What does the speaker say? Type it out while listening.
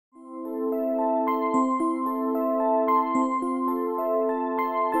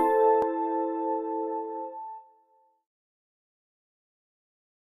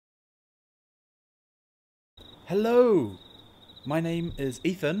Hello, my name is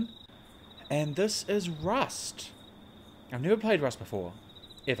Ethan, and this is Rust. I've never played Rust before,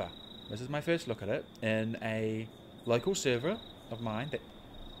 ever. This is my first look at it in a local server of mine that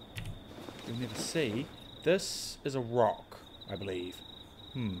you'll never see. This is a rock, I believe.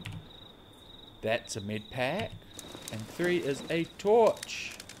 That's a med pack, and 3 is a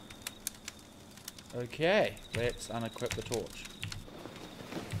torch. Okay, let's unequip the torch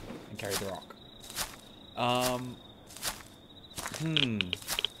and carry the rock.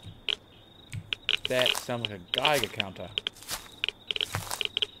 That sounds like a Geiger counter.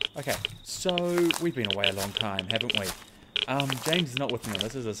 Okay, so we've been away a long time, haven't we? James is not with me on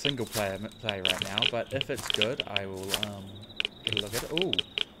this. This is a single player play right now, but if it's good, I will get a look at it. Ooh,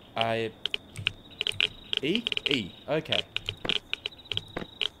 E, okay.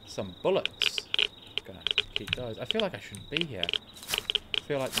 Some bullets. Gonna keep those. I feel like I shouldn't be here. I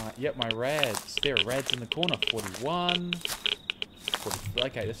feel like my rads. There are rads in the corner. 41. 40,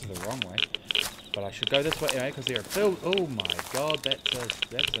 okay, this is the wrong way. But I should go this way anyway because there are build. Oh my god, that's a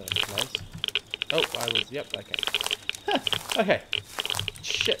place. Oh, yep, okay. Okay.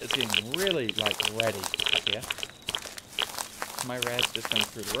 Shit, it's getting really like ratty up here. My rad's just going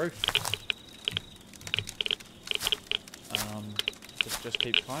through the roof. Just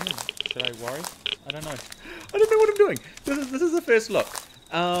keep climbing. Should I worry? I don't know. I don't know what I'm doing. This is the first look.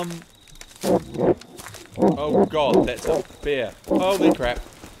 Oh god, that's a bear. Holy crap.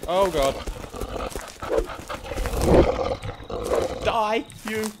 Oh god. Die,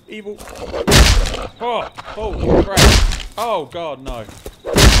 you evil. Oh, holy crap. Oh god, no.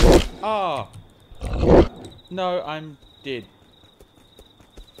 Ah. No, I'm dead.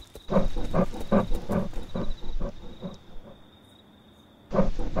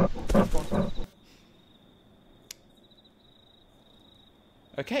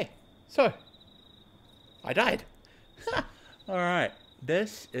 Okay, so I died. Alright,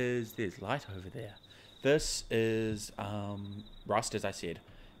 there's light over there. This is Rust, as I said.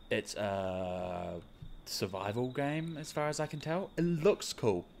 It's a survival game as far as I can tell. It looks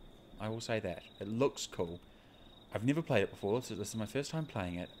cool. I will say that. It looks cool. I've never played it before, so this is my first time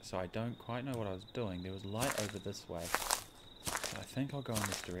playing it, so I don't quite know what I was doing. There was light over this way. So I think I'll go in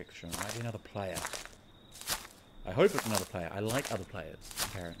this direction. It might be another player. I hope it's another player. I like other players,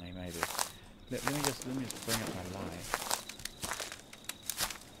 apparently, maybe. Let me just bring up my light.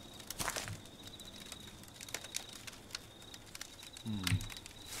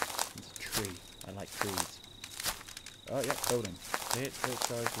 It's a tree. I like trees. Oh, yeah, building. Let's go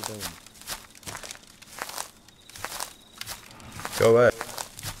to the building. Go away.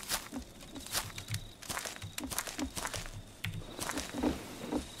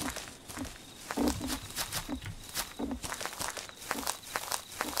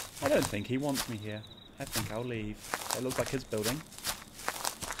 I don't think he wants me here. I think I'll leave. It looks like his building.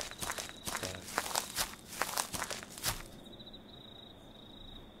 So.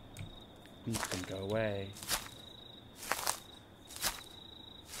 He's gonna go away.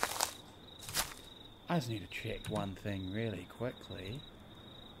 I just need to check one thing really quickly.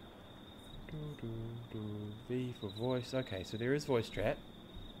 V for voice. Okay, so there is voice chat.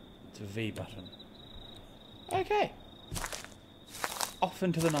 It's a V button. Okay. Off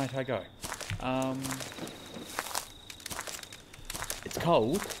into the night I go. It's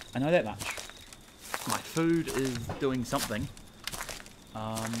cold. I know that much. My food is doing something.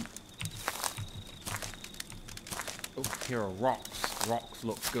 Oh, here are rocks. Rocks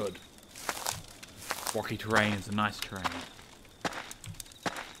look good. Rocky terrain is a nice terrain.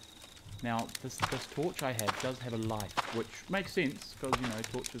 Now, this torch I have does have a life, which makes sense, because, you know,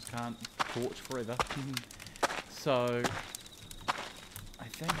 torches can't torch forever. So, I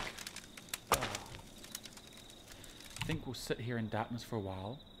think we'll sit here in darkness for a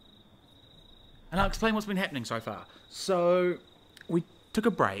while. And I'll explain what's been happening so far. So, we took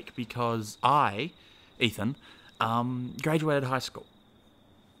a break because I, Ethan, graduated high school.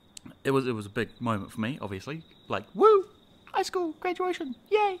 It was a big moment for me, obviously. Like, woo! High school, graduation,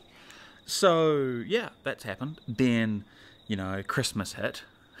 yay! So, yeah, that's happened. Then, you know, Christmas hit,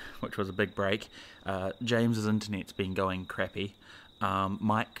 which was a big break. James's internet's been going crappy.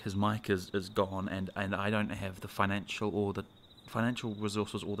 His mic is gone, and I don't have the financial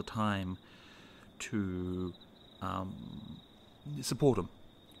resources or the time to support him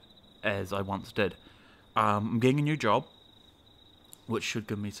as I once did. I'm getting a new job, which should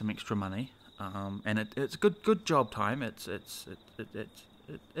give me some extra money, and it's good job time. It's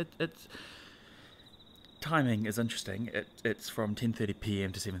timing is interesting. It's from 10:30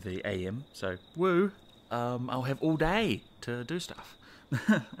 p.m. to 7:30 a.m. So woo, I'll have all day to do stuff.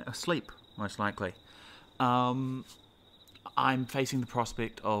 Sleep most likely. I'm facing the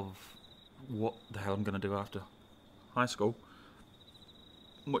prospect of what the hell I'm going to do after high school,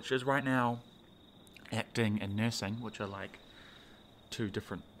 which is right now acting and nursing, which are like two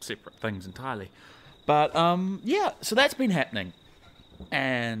different separate things entirely. But yeah, so that's been happening.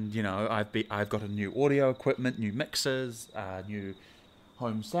 And you know, I've got a new audio equipment, new mixers, new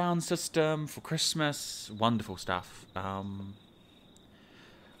home sound system for Christmas, wonderful stuff.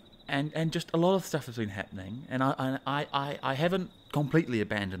 And just a lot of stuff has been happening, and I haven't completely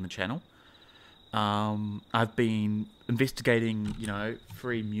abandoned the channel. I've been investigating, you know,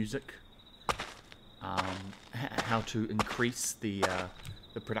 free music, how to increase the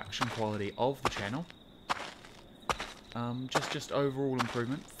production quality of the channel. Just overall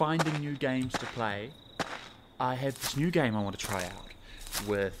improvement, finding new games to play. I have this new game I want to try out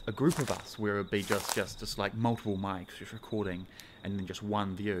with a group of us, where it would be just like multiple mics, just recording, and then just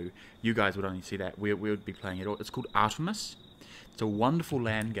one view. You guys would only see that. We would be playing it all. It's called Artemis. It's a wonderful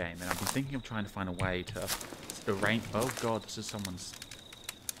LAN game, and I've been thinking of trying to find a way to arrange. Oh god, this is someone's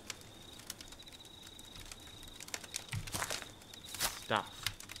stuff.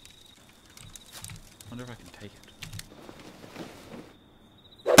 Wonder if I can take it.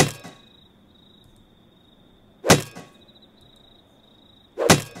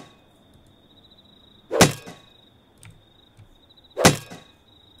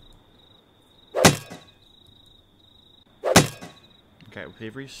 Okay, with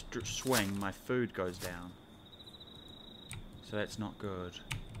every swing, my food goes down. So that's not good.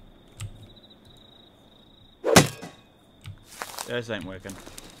 This ain't working.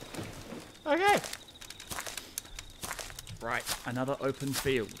 Okay. Right, another open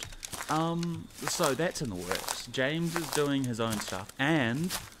field. So that's in the works. James is doing his own stuff.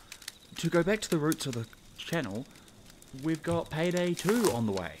 And to go back to the roots of the channel, we've got Payday 2 on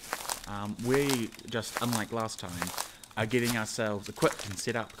the way. We just, unlike last time, are getting ourselves equipped and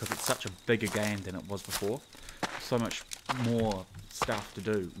set up because it's such a bigger game than it was before. So much more stuff to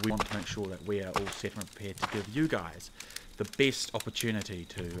do. We want to make sure that we are all set and prepared to give you guys the best opportunity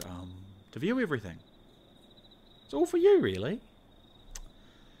to view everything. It's all for you, really.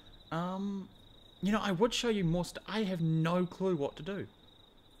 You know, I would show you more stuff. I have no clue what to do.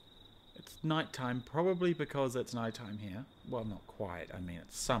 It's nighttime, probably because it's nighttime here. Well, not quite. I mean,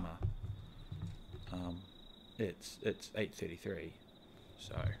 it's summer. It's 8:33,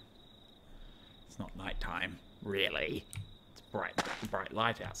 so it's not nighttime, really. It's bright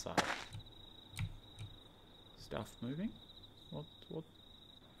light outside. Stuff moving? What?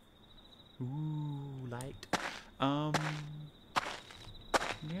 Ooh, light.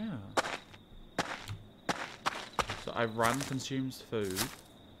 Yeah. So I run consumes food.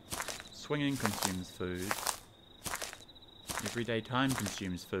 Swinging consumes food. Everyday time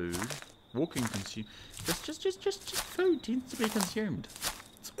consumes food. Walking consumes... Just food tends to be consumed.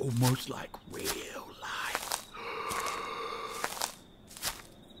 It's almost like real life.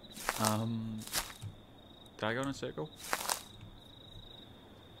 Did I go in a circle?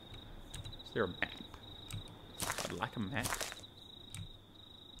 Is there a map? I'd like a map.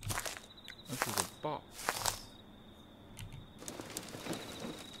 This is a box.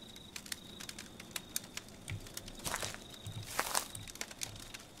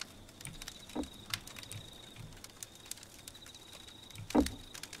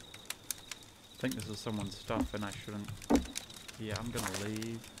 I think this is someone's stuff and I shouldn't... Yeah, I'm gonna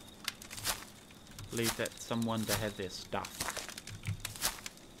leave that someone to have their stuff.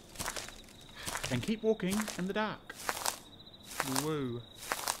 And keep walking in the dark. Woo.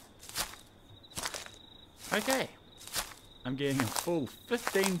 Okay. I'm getting a full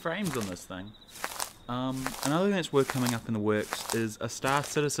 15 frames on this thing. Another thing that's coming up in the works is a Star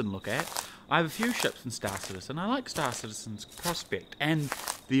Citizen look at. I have a few ships in Star Citizen. I like Star Citizen's prospect, and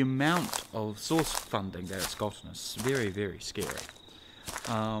the amount of source funding that it's gotten is very, very scary.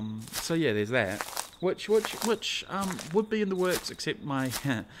 So yeah, there's that, which would be in the works, except my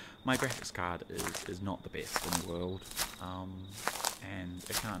my graphics card is not the best in the world, and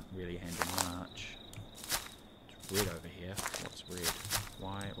it can't really handle much. It's red over here. What's red?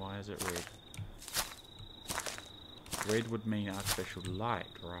 Why is it red? Red would mean artificial light,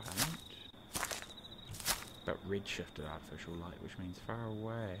 right? But redshifted artificial light, which means far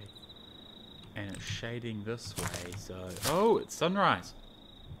away. And it's shading this way, so... Oh, it's sunrise!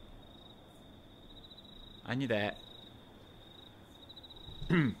 I knew that.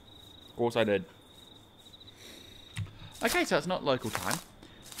 Of course I did. Okay, so it's not local time.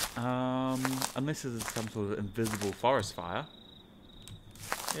 Unless there's some sort of invisible forest fire.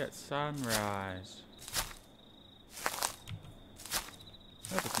 Yeah, it's sunrise.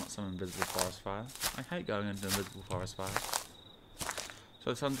 I hope it's not some invisible forest fire. I hate going into invisible forest fires.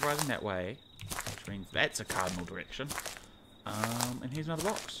 So the sun's rising that way, which means that's a cardinal direction. And here's another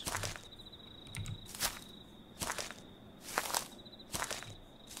box.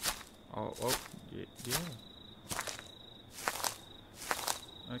 Oh, yeah.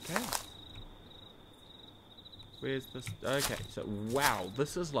 Okay. Where's this? Okay, so wow,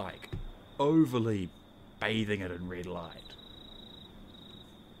 this is like overly bathing it in red light.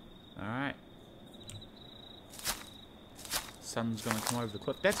 Alright. Sun's gonna come over the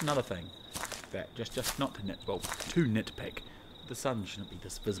cliff. That's another thing. That just not to to nitpick. The sun shouldn't be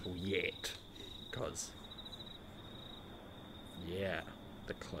this visible yet. Because yeah,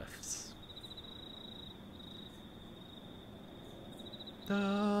 the cliffs.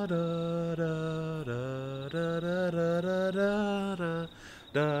 Da da da da da da da da da da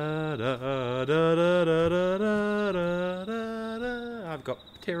da. I've got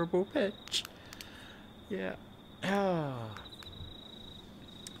terrible pitch. Yeah.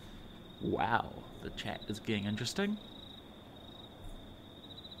 Wow, the chat is getting interesting.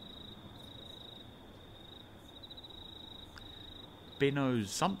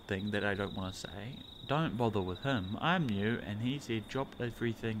 Benno's something that I don't want to say. Don't bother with him. I'm new, and he said drop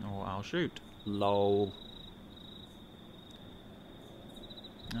everything or I'll shoot. Lol.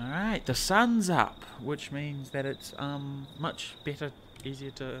 Alright, the sun's up, which means that it's much better,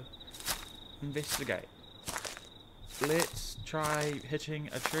 easier to investigate. Let's try hitting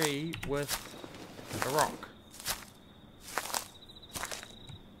a tree with a rock.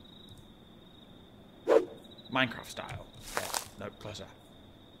 Minecraft style. No, closer.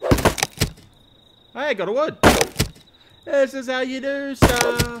 Hey, got a wood! This is how you do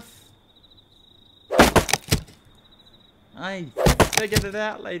stuff! I figured it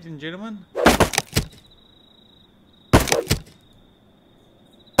out, ladies and gentlemen.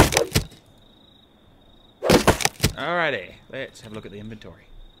 Alrighty, let's have a look at the inventory.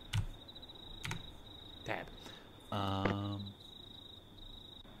 Tab.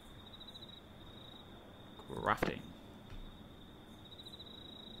 Crafting.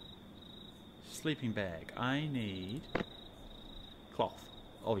 Sleeping bag. I need cloth,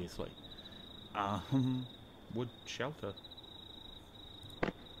 obviously. Wood shelter.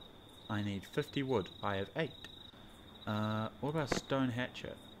 I need 50 wood. I have 8. What about stone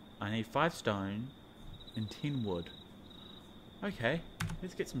hatchet? I need 5 stone and 10 wood. Okay,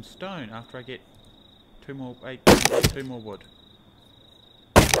 let's get some stone after I get 2 more wood.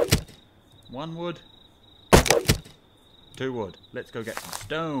 1 wood. 2 wood. Let's go get some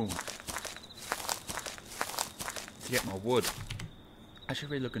stone. To get my wood. I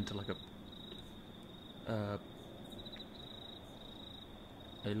should really look into like a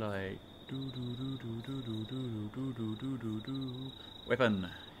like weapon.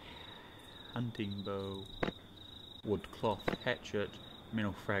 Hunting bow. Wood cloth, hatchet,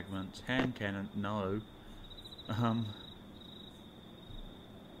 metal fragments, hand cannon, no.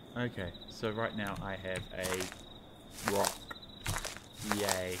 Okay, so right now I have a rock.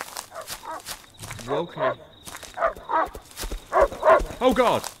 Yay. Okay. Oh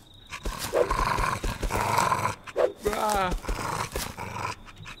god! Ah.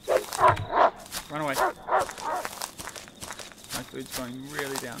 Run away. My food's going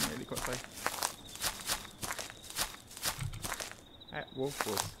really down really quickly. That wolf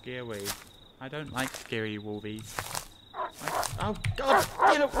was scary. I don't like scary wolfies. Oh god!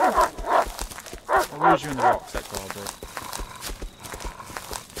 Get it! I'll lose you in the rocks, that's what I'll do.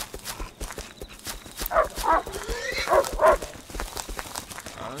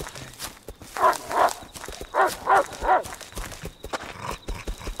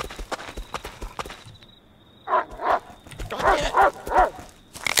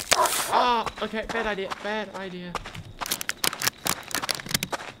 Okay, bad idea.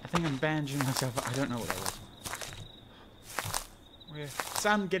 I think I'm bandaging myself. I don't know what that was. Where?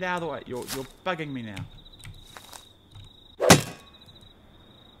 Sam, get out of the way. You're bugging me now.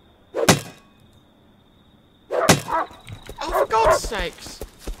 Oh, for God's sakes!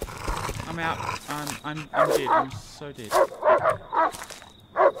 I'm out. I'm dead. I'm so dead.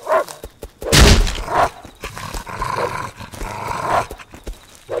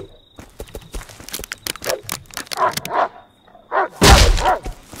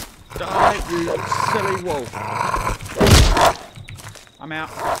 You silly wolf. I'm out.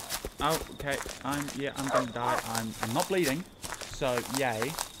 Oh, okay. I'm gonna die. I'm not bleeding. So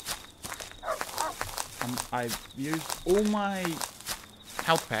yay. I've used all my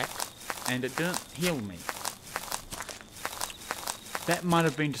health pack and it didn't heal me. That might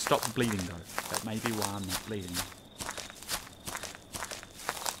have been to stop the bleeding though. That may be why I'm not bleeding.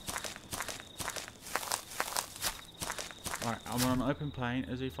 Alright, I'm on an open plain.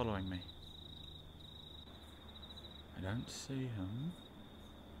 Is he following me? I don't see him.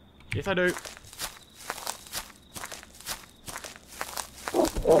 Yes, I do.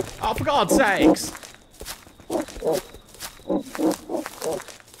 Oh, for God's sakes!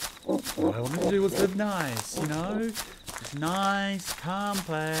 What I wanted to do was live nice, you know? Just nice, calm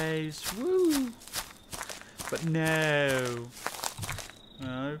place. Woo! But no.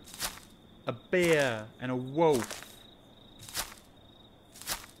 No. A bear and a wolf.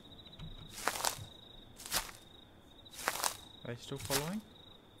 Are they still following?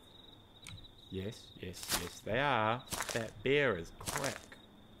 Yes, yes, yes, they are. That bear is quick.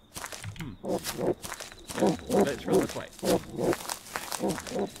 Yeah, let's run this way.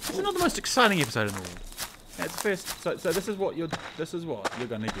 This is not the most exciting episode in the world. It's first. So this is what you're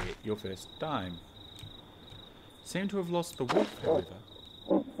gonna get your first time. Seem to have lost the wolf, however.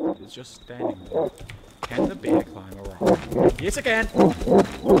 It's just standing there. Can the bear climb a rock? Yes, it can.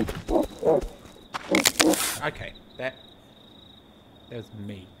 Okay, that was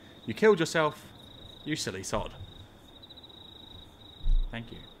me. You killed yourself, you silly sod.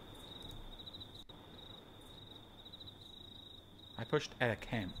 Thank you. I pushed at a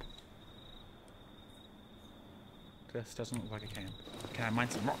camp. This doesn't look like a camp. Can I mine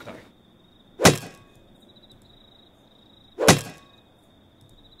some rock though?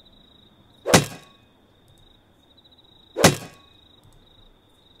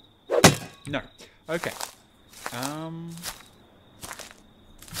 No. Okay.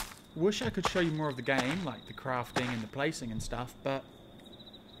 Wish I could show you more of the game, like the crafting and the placing and stuff, but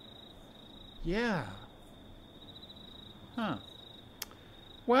yeah. Huh.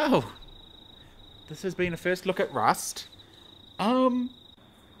 Well, this has been a first look at Rust.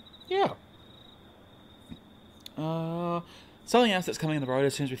 Yeah. Something else that's coming on the road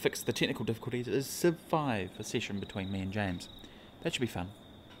as soon as we fix the technical difficulties is Civ 5, a session between me and James. That should be fun.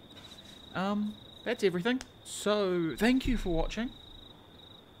 That's everything. So, thank you for watching.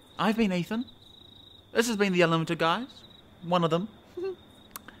 I've been Ethan. This has been the Unlimited guys. One of them.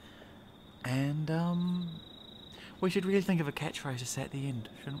 And, we should really think of a catchphrase to say at the end,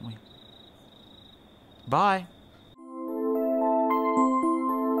 shouldn't we? Bye.